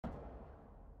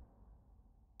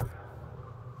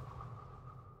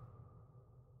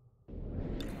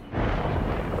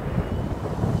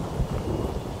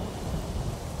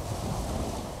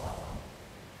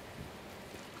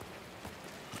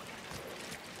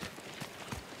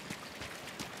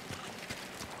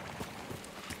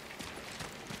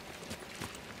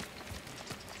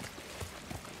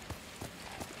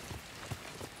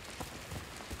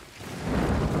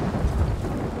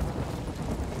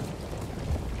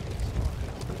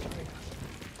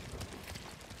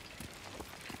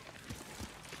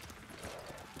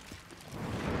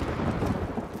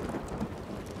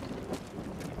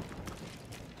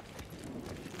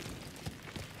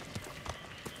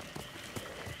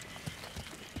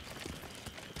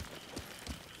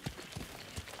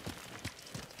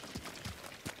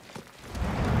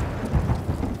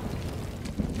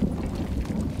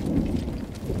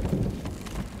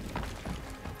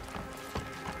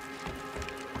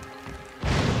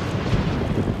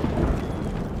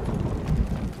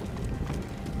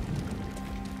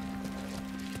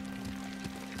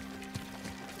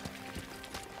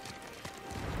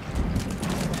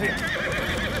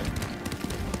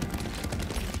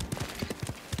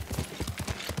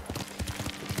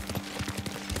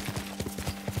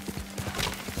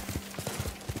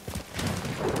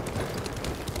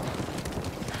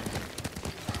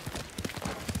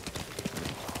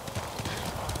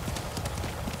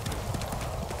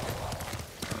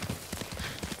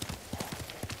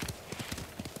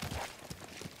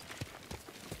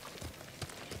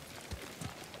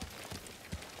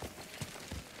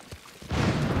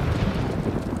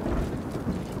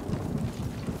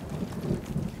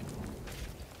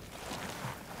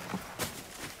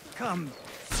Come,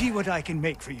 see what I can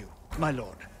make for you, my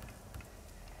lord.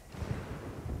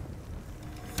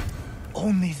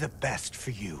 Only the best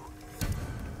for you.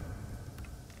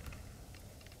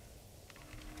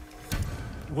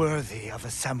 Worthy of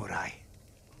a samurai.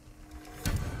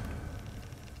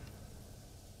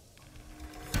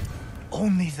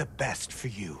 Only the best for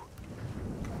you.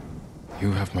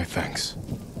 You have my thanks.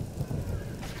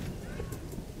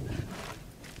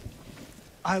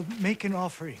 I'll make an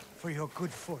offering for your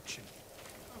good fortune.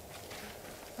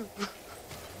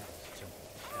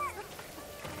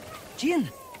 Jin,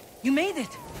 you made it!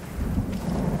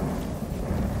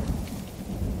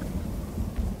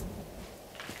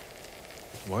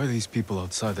 Why are these people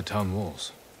outside the town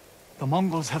walls? The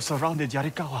Mongols have surrounded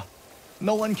Yarikawa.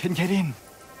 No one can get in.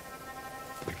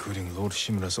 Recruiting Lord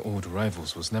Shimura's old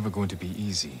rivals was never going to be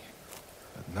easy.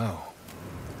 But now...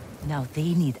 Now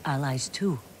they need allies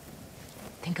too.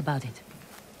 Think about it.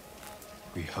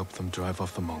 we help them drive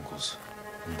off the Mongols,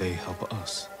 and they help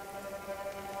us.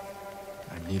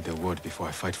 I need their word before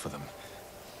I fight for them.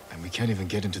 And we can't even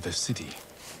get into the city.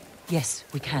 Yes,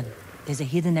 we can. There's a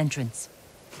hidden entrance.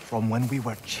 From when we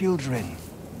were children.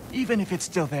 Even if it's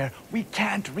still there, we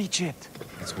can't reach it.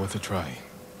 It's worth a try.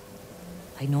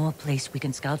 I know a place we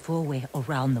can scout for a way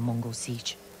around the Mongol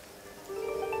siege.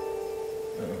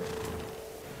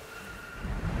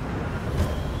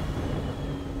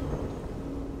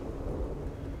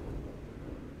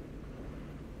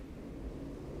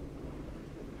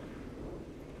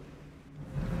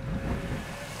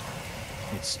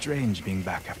 It's strange being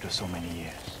back after so many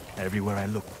years. Everywhere I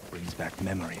look brings back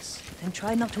memories. And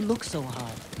try not to look so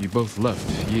hard. You both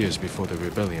left years before the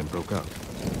rebellion broke out.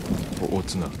 For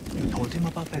Otsuna. You told him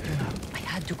about that dinner? I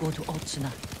had to go to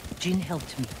Otsuna. Jin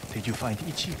helped me. Did you find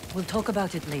Ichi? We'll talk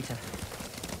about it later.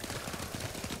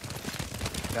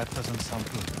 That doesn't sound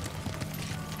good.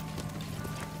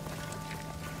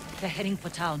 They're heading for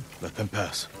town. Let them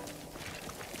pass.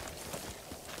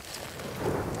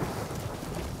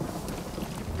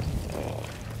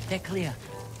 They're clear.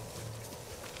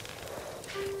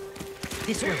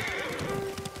 This way.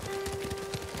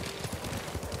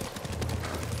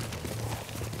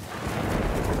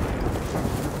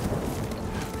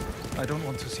 I don't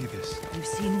want to see this. We've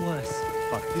seen worse.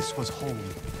 But this was home.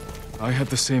 I had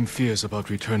the same fears about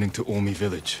returning to Omi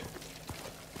village.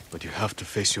 But you have to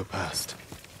face your past.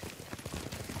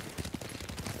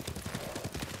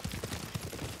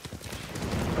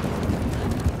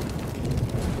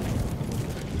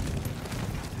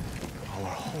 Our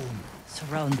home.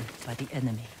 Surrounded by the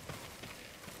enemy.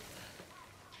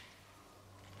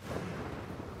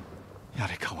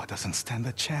 Yarikawa doesn't stand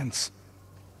a chance.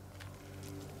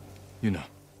 Yuna,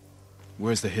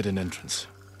 where's the hidden entrance?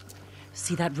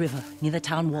 See that river near the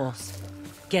town walls?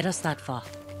 Get us that far,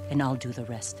 and I'll do the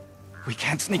rest. We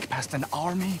can't sneak past an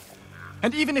army.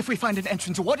 And even if we find an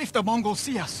entrance, what if the Mongols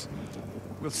see us?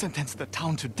 We'll sentence the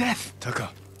town to death. Taka,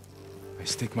 I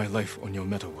stake my life on your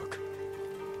metalwork.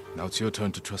 Now it's your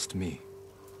turn to trust me.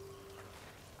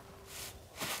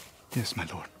 Yes, my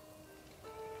lord.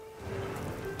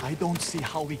 I don't see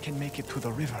how we can make it to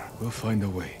the river. We'll find a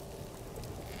way.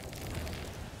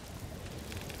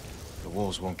 The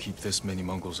walls won't keep this many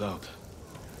Mongols out.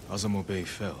 Azamo Bay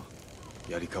fell.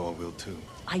 Yarikawa will too.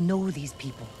 I know these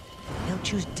people. They'll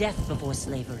choose death before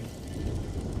slavery.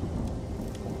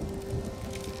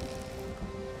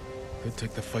 They'll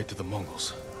take the fight to the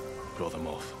Mongols. Draw them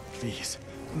off. Please,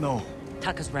 no.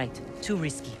 Taka's right. Too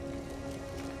risky.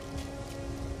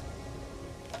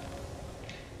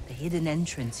 The hidden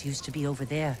entrance used to be over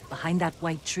there, behind that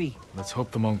white tree. Let's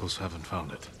hope the Mongols haven't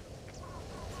found it.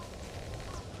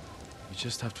 We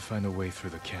just have to find a way through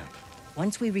the camp.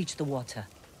 Once we reach the water,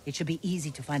 it should be easy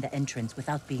to find the entrance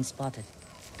without being spotted.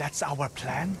 That's our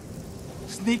plan?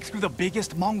 Sneak through the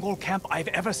biggest Mongol camp I've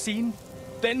ever seen?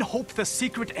 Then hope the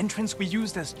secret entrance we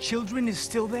used as children is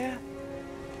still there?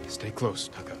 Stay close,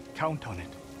 Taka. Count on it.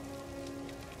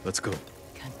 Let's go.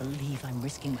 Can't believe I'm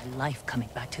risking my life coming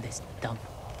back to this dump.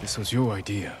 This was your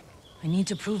idea. I need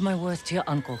to prove my worth to your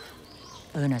uncle.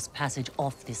 Earn us passage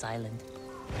off this island.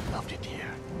 I loved it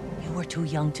here. You were too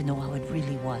young to know how it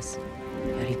really was.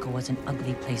 Yarikawa was an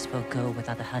ugly place for a girl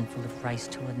without a handful of rice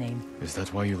to her name. Is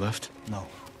that why you left? No.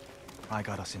 I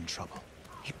got us in trouble.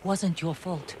 It wasn't your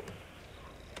fault.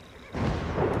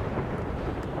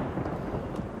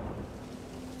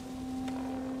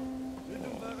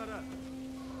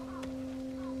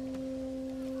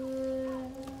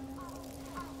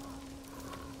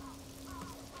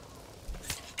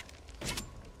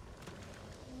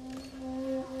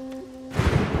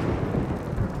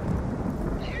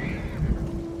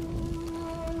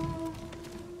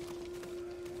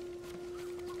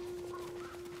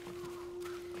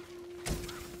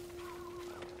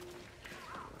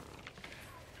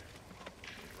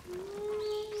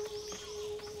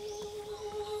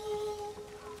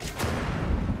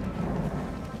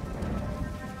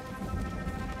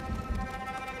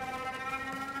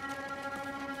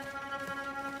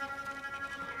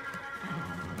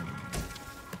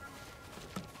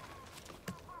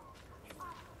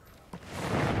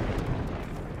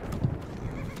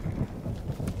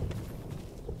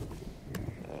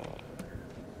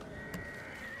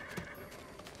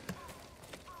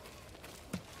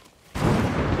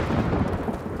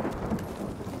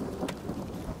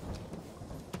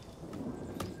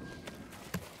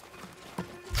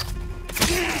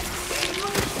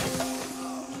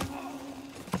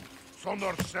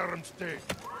 Connor Sermste.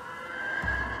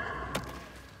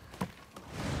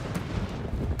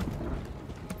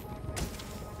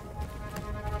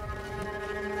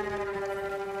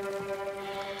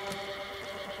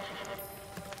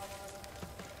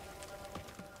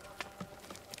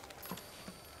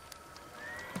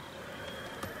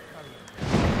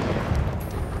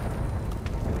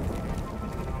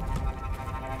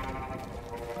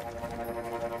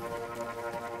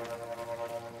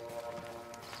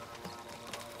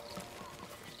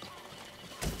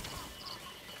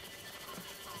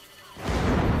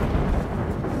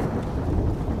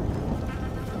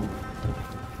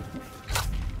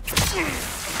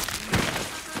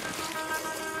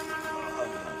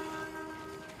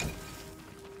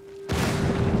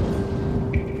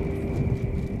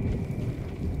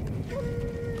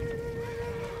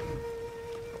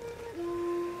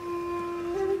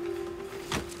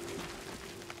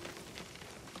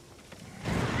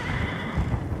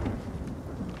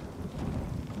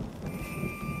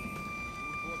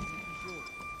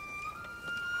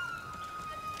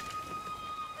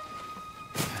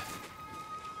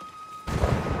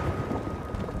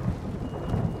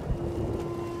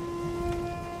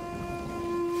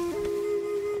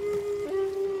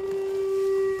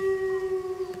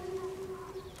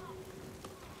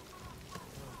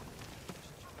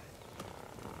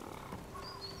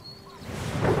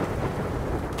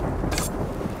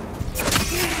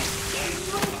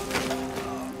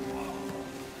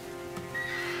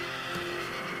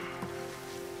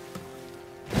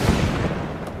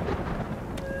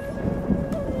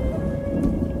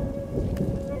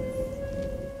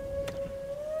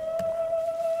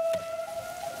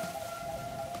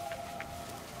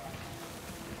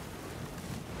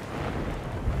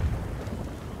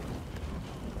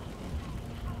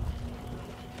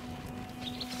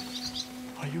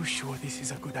 Are you sure this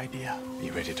is a good idea?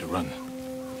 Be ready to run.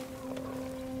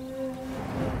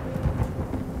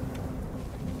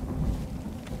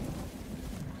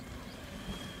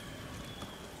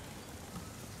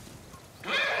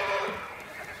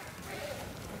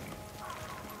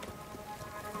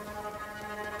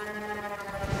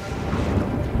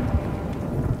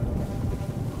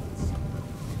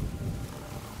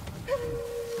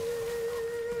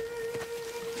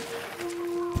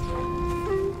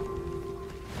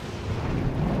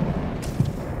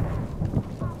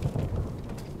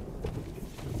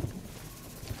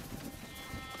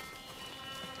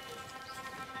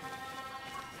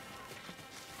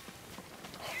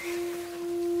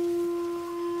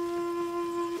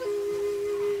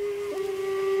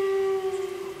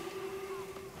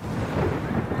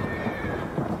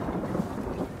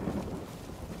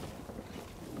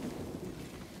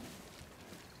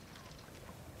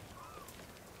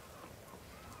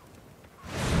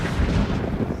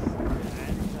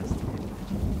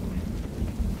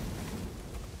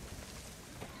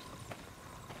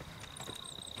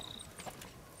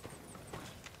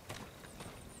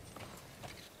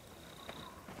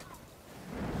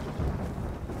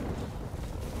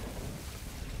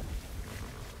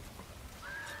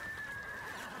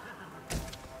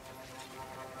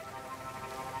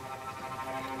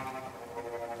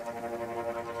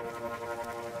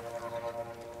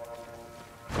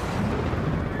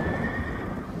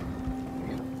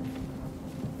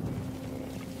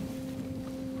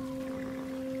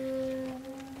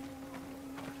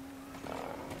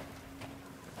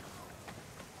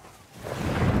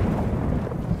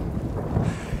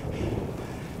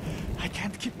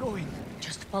 Keep going.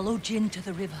 Just follow Jin to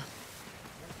the river.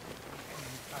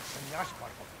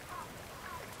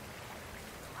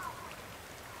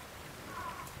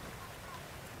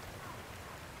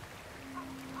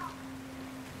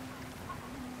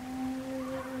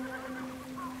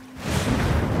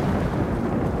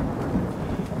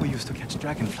 We used to catch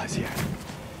dragonflies here,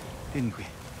 didn't we?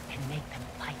 And make them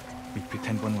fight. We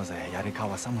pretend one was a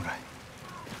Yarikawa samurai,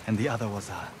 and the other was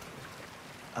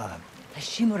A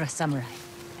Shimura samurai.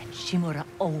 And Shimura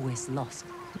always lost.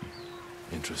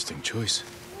 Interesting choice.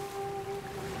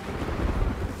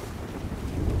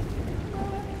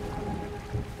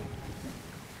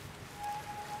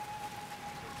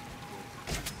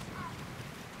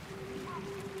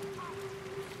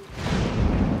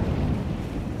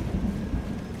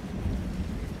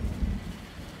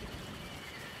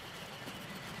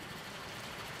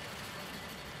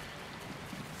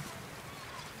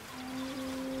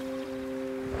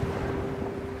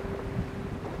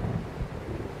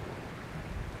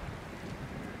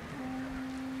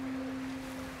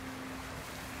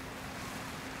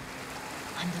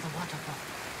 Under the waterfall.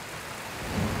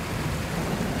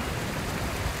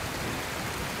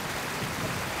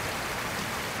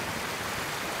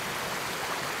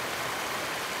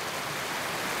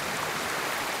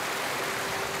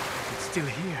 still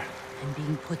here. And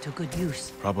being put to good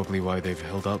use. Probably why they've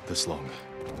held out this long.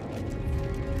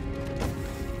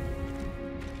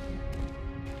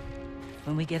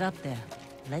 When we get up there,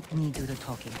 let me do the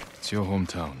talking. It's your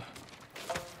hometown.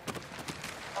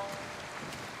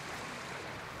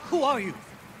 Who are you?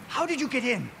 How did you get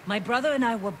in? My brother and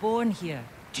I were born here.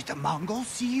 Did the Mongols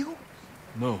see you?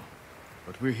 No,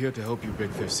 but we're here to help you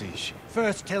break their siege.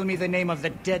 First, tell me the name of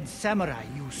the dead samurai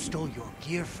you stole your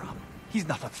gear from. He's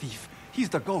not a thief. He's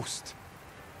the ghost.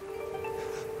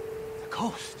 The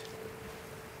ghost.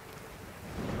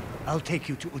 I'll take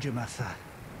you to Ujimasa.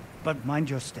 But mind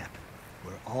your step.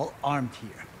 We're all armed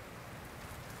here.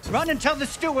 Run and tell the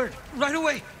steward! Right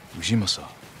away! Ujimasa.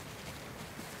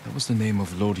 That was the name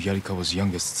of Lord Yarikawa's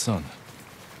youngest son.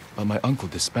 But my uncle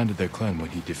disbanded their clan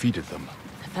when he defeated them.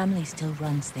 The family still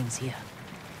runs things here.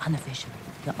 Unofficially,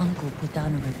 your uncle put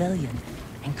down a rebellion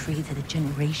and created a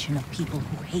generation of people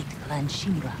who hate Clan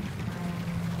Shimura.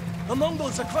 The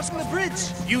Mongols are crossing the bridge!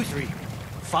 You three,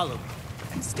 follow me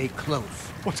and stay close.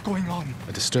 What's going on?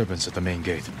 A disturbance at the main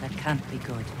gate. That can't be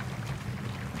good.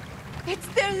 It's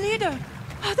their leader!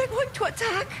 Are they going to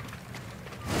attack?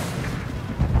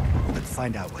 Let's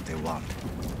find out what they want.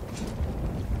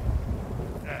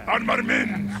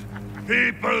 Armarmin,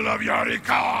 people of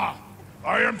Yarikawa,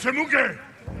 I am Temuge,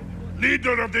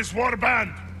 leader of this war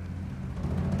band.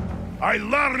 I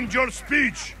learned your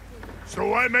speech,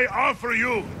 so I may offer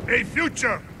you a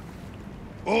future.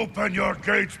 Open your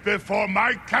gates before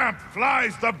my camp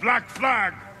flies the black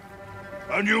flag,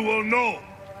 and you will know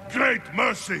great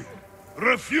mercy.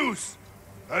 Refuse,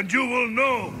 and you will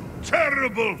know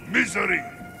terrible misery.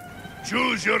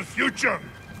 Choose your future,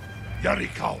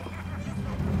 Yarikawa.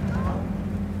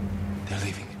 They're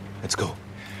leaving. Let's go.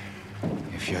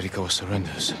 If Yarikawa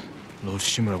surrenders, Lord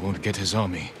Shimura won't get his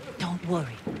army. Don't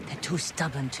worry. They're too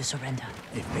stubborn to surrender.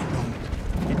 If they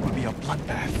don't, it will be a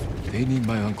bloodbath. They need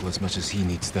my uncle as much as he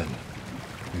needs them.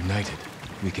 United,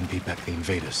 we can beat back the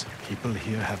invaders. People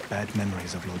here have bad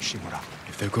memories of Lord Shimura.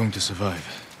 If they're going to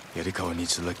survive, Yarikawa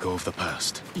needs to let go of the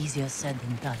past. Easier said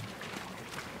than done.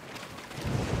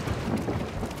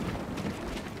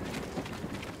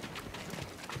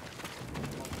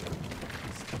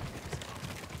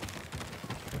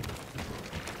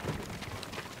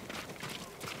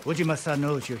 Ujimasa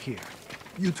knows you're here.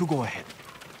 You two go ahead.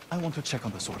 I want to check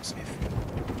on the swordsmith.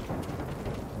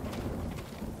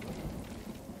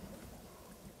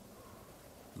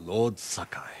 Lord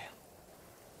Sakai.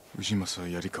 Ujimasa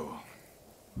Yarikawa.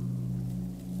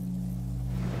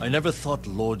 I never thought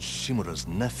Lord Shimura's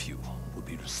nephew would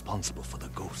be responsible for the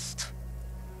ghost.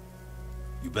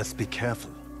 You best be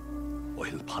careful, or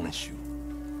he'll punish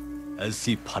you, as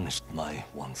he punished my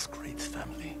once great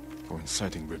family. For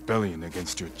inciting rebellion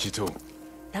against your Jito.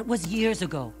 That was years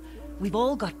ago. We've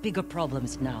all got bigger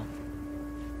problems now.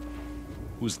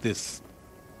 Who's this?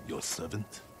 Your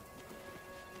servant?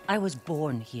 I was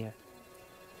born here.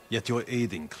 Yet you're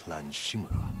aiding Clan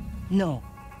Shimura. No,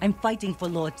 I'm fighting for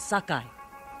Lord Sakai.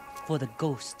 For the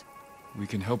ghost. We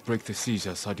can help break the siege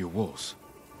outside your walls.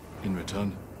 In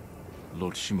return,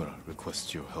 Lord Shimura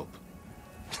requests your help.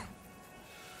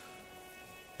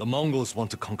 The Mongols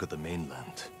want to conquer the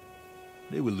mainland.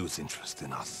 They will lose interest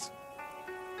in us.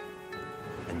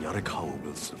 And Yarikawa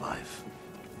will survive.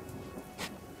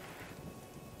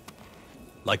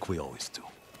 Like we always do.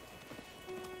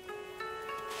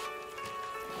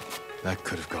 That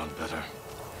could have gone better.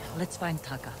 Let's find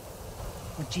Taka.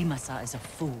 Ujimasa is a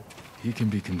fool. He can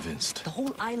be convinced. The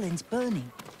whole island's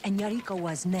burning, and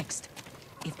Yarikawa's next.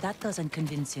 If that doesn't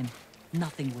convince him,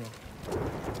 nothing will.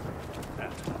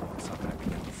 After Sakai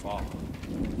began to fall,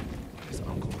 his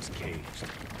uncle was caged,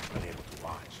 unable to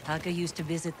watch. Taka used to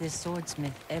visit this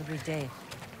swordsmith every day.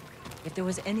 If there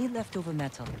was any leftover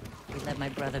metal, he'd let my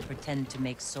brother pretend to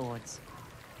make swords.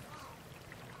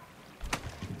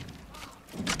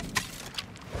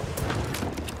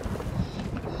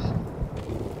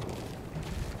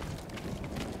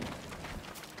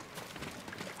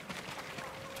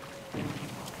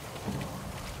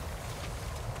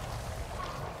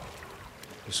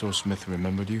 The swordsmith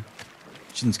remembered you?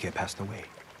 Shinsuke passed away.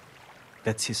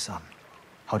 That's his son.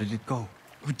 How did it go?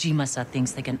 Ujimasa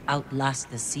thinks they can outlast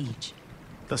the siege.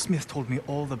 The smith told me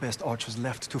all the best archers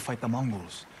left to fight the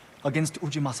Mongols, against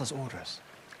Ujimasa's orders.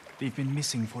 They've been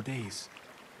missing for days.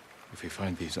 If we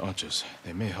find these archers,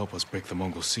 they may help us break the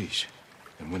Mongol siege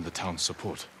and win the town's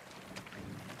support.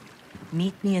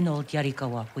 Meet me in old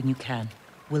Yarikawa when you can.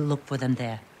 We'll look for them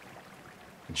there.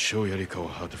 And show Yarikawa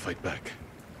how to fight back.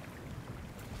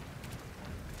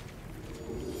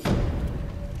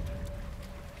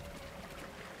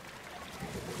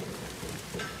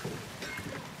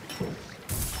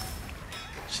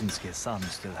 Sasuke's son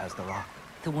still has the rock.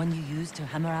 The one you used to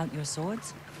hammer out your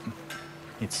swords?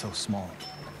 It's so small.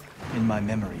 In my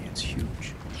memory, it's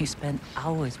huge. You spent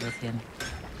hours with him.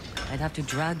 I'd have to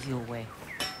drag you away.